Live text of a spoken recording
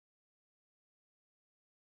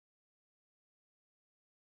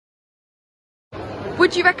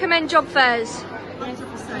Would you recommend job fairs?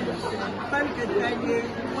 100%. Very good venue,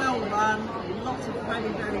 well run, lots of very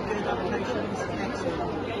good applications,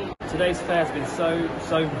 excellent. Today's fair has been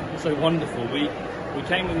so wonderful. We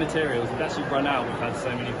came with materials, we've actually run out, we've had so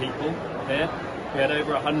many people here. We had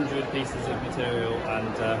over 100 pieces of material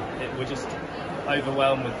and we're just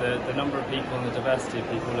overwhelmed with the number of people and the diversity of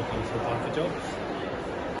people looking to apply for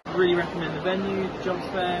jobs. Really recommend the venue, the Jobs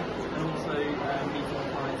Fair, and also meeting our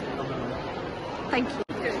clients and coming along. Thank you.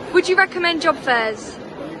 Would you recommend job fairs?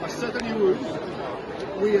 I certainly would.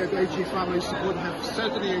 We at AG Family Support have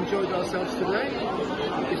certainly enjoyed ourselves today.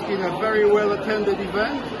 It's been a very well attended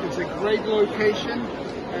event. It's a great location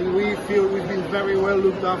and we feel we've been very well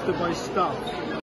looked after by staff.